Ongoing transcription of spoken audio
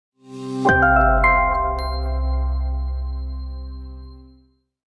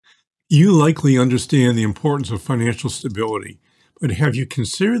You likely understand the importance of financial stability, but have you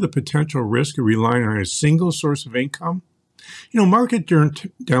considered the potential risk of relying on a single source of income? Market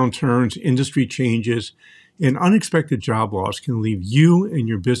downturns, industry changes, and unexpected job loss can leave you and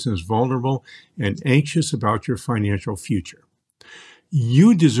your business vulnerable and anxious about your financial future.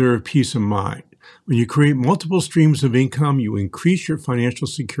 You deserve peace of mind. When you create multiple streams of income, you increase your financial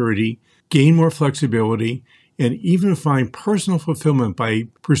security, gain more flexibility, and even find personal fulfillment by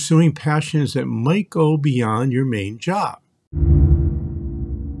pursuing passions that might go beyond your main job.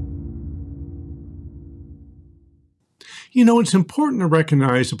 It's important to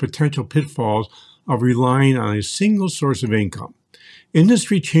recognize the potential pitfalls of relying on a single source of income.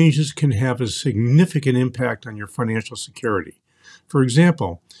 Industry changes can have a significant impact on your financial security. For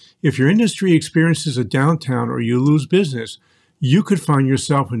example, if your industry experiences a downturn or you lose business, you could find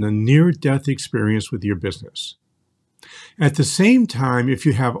yourself in a near-death experience with your business. At the same time, if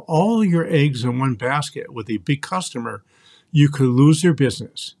you have all your eggs in one basket with a big customer, you could lose their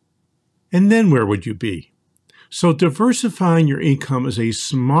business. And then where would you be? So diversifying your income is a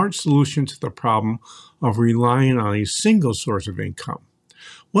smart solution to the problem of relying on a single source of income.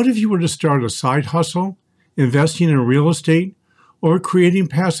 What if you were to start a side hustle, investing in real estate, or creating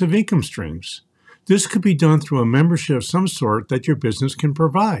passive income streams? This could be done through a membership of some sort that your business can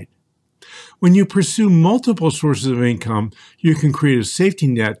provide. When you pursue multiple sources of income, you can create a safety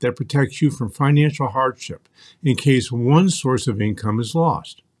net that protects you from financial hardship in case one source of income is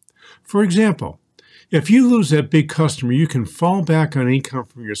lost. For example, if you lose that big customer, you can fall back on income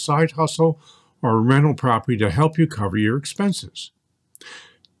from your side hustle or rental property to help you cover your expenses.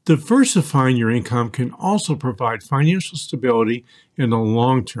 Diversifying your income can also provide financial stability in the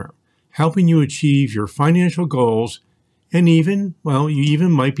long term, helping you achieve your financial goals and you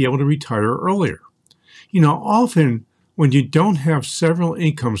even might be able to retire earlier. Often when you don't have several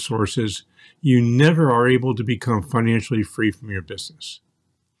income sources, you never are able to become financially free from your business.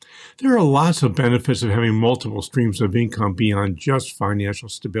 There are lots of benefits of having multiple streams of income beyond just financial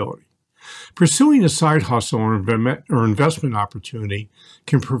stability. Pursuing a side hustle or investment opportunity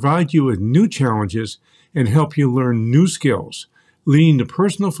can provide you with new challenges and help you learn new skills, leading to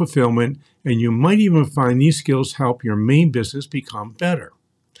personal fulfillment, and you might even find these skills help your main business become better.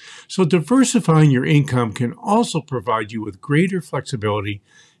 So diversifying your income can also provide you with greater flexibility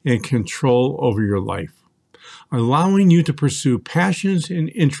and control over your life, allowing you to pursue passions and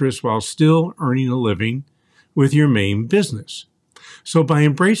interests while still earning a living with your main business. So by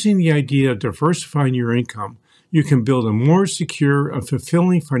embracing the idea of diversifying your income, you can build a more secure and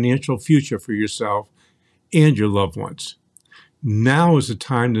fulfilling financial future for yourself and your loved ones. Now is the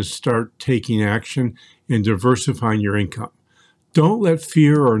time to start taking action and diversifying your income. Don't let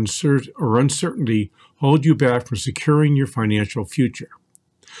fear or uncertainty hold you back from securing your financial future.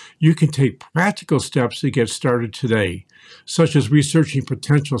 You can take practical steps to get started today, such as researching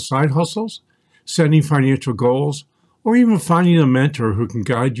potential side hustles, setting financial goals, or even finding a mentor who can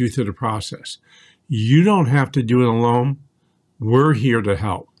guide you through the process. You don't have to do it alone. We're here to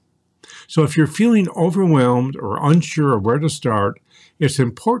help. So if you're feeling overwhelmed or unsure of where to start, it's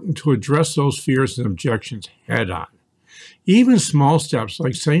important to address those fears and objections head on. Even small steps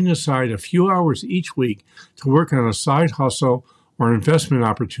like setting aside a few hours each week to work on a side hustle or investment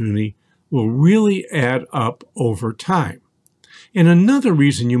opportunity will really add up over time. And another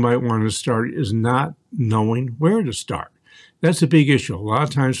reason you might want to start is not knowing where to start. That's a big issue. A lot of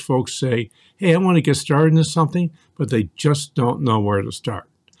times folks say, hey, I want to get started into something, but they just don't know where to start.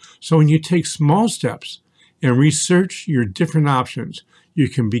 So when you take small steps and research your different options, you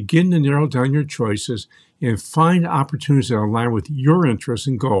can begin to narrow down your choices and find opportunities that align with your interests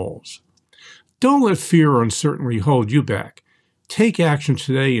and goals. Don't let fear or uncertainty hold you back. Take action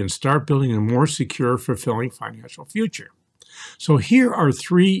today and start building a more secure, fulfilling financial future. So here are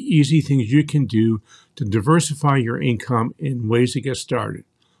 3 easy things you can do to diversify your income in ways to get started.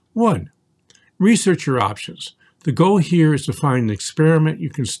 1, research your options. The goal here is to find an experiment you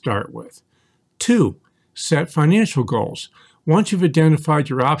can start with. 2, set financial goals. Once you've identified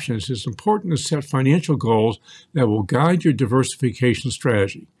your options, it's important to set financial goals that will guide your diversification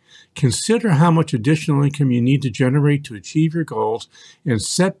strategy. Consider how much additional income you need to generate to achieve your goals and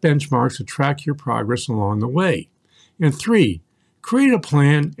set benchmarks to track your progress along the way. And 3, create a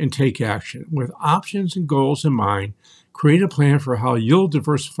plan and take action. With options and goals in mind, create a plan for how you'll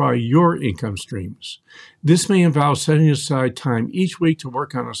diversify your income streams. This may involve setting aside time each week to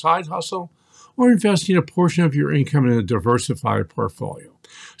work on a side hustle or investing a portion of your income in a diversified portfolio.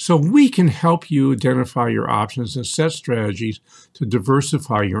 So we can help you identify your options and set strategies to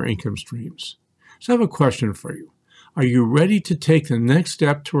diversify your income streams. So I have a question for you. Are you ready to take the next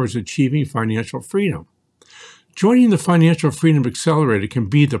step towards achieving financial freedom? Joining the Financial Freedom Accelerator can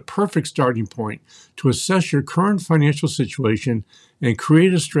be the perfect starting point to assess your current financial situation and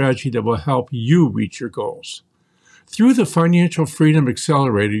create a strategy that will help you reach your goals. Through the Financial Freedom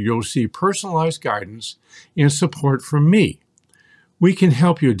Accelerator, you'll receive personalized guidance and support from me. We can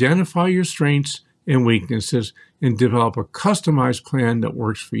help you identify your strengths and weaknesses and develop a customized plan that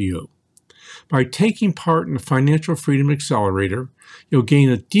works for you. By taking part in the Financial Freedom Accelerator, you'll gain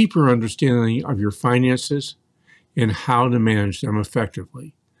a deeper understanding of your finances and how to manage them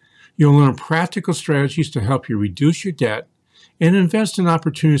effectively. You'll learn practical strategies to help you reduce your debt and invest in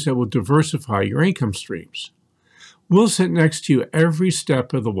opportunities that will diversify your income streams. We'll sit next to you every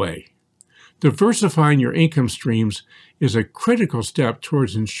step of the way. Diversifying your income streams is a critical step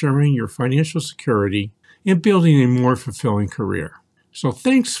towards ensuring your financial security and building a more fulfilling career. So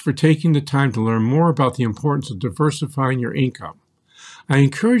thanks for taking the time to learn more about the importance of diversifying your income. I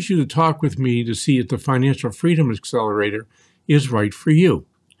encourage you to talk with me to see if the Financial Freedom Accelerator is right for you.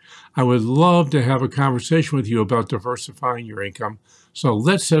 I would love to have a conversation with you about diversifying your income, so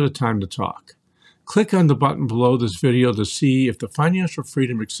let's set a time to talk. Click on the button below this video to see if the Financial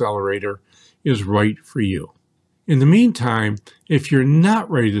Freedom Accelerator is right for you. In the meantime, if you're not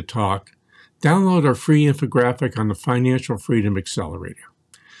ready to talk, download our free infographic on the Financial Freedom Accelerator.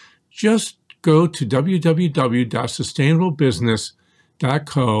 Just go to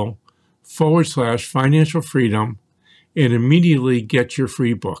www.sustainablebusiness.co/financial freedom and immediately get your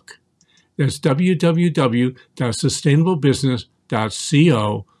free book. That's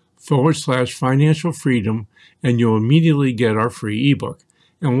www.sustainablebusiness.co/financial freedom, and you'll immediately get our free ebook.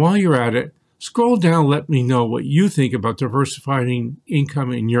 And while you're at it, scroll down and let me know what you think about diversifying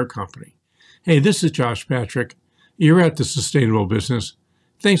income in your company. Hey, this is Josh Patrick. You're at The Sustainable Business.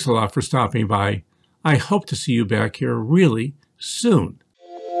 Thanks a lot for stopping by. I hope to see you back here really soon.